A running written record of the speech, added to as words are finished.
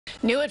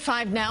New at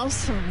 5 now,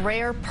 some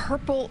rare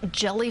purple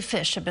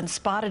jellyfish have been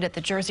spotted at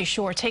the Jersey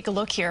Shore. Take a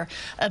look here.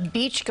 A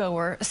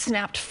beachgoer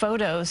snapped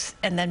photos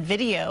and then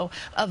video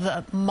of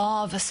the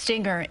mauve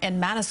stinger in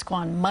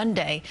Manasquan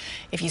Monday.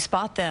 If you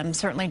spot them,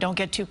 certainly don't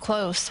get too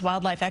close.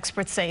 Wildlife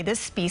experts say this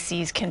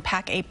species can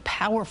pack a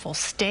powerful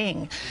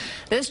sting.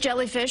 This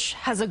jellyfish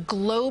has a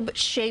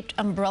globe-shaped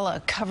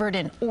umbrella covered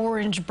in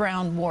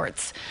orange-brown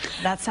warts.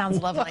 That sounds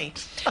lovely.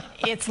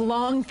 Its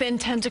long, thin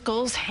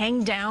tentacles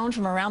hang down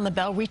from around the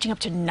bell, reaching up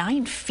to 9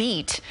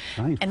 feet.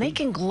 And they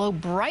can glow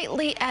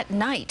brightly at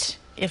night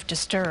if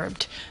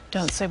disturbed.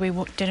 Don't say we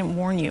didn't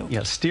warn you.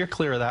 Yeah, steer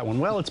clear of that one.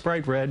 Well, it's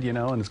bright red, you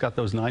know, and it's got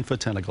those 9-foot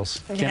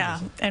tentacles. Yeah,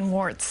 and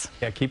warts.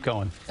 Yeah, keep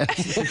going.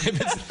 If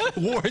it's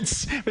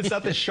warts, if it's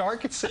not the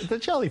shark, it's the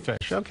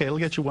jellyfish. Okay, it'll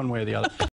get you one way or the other.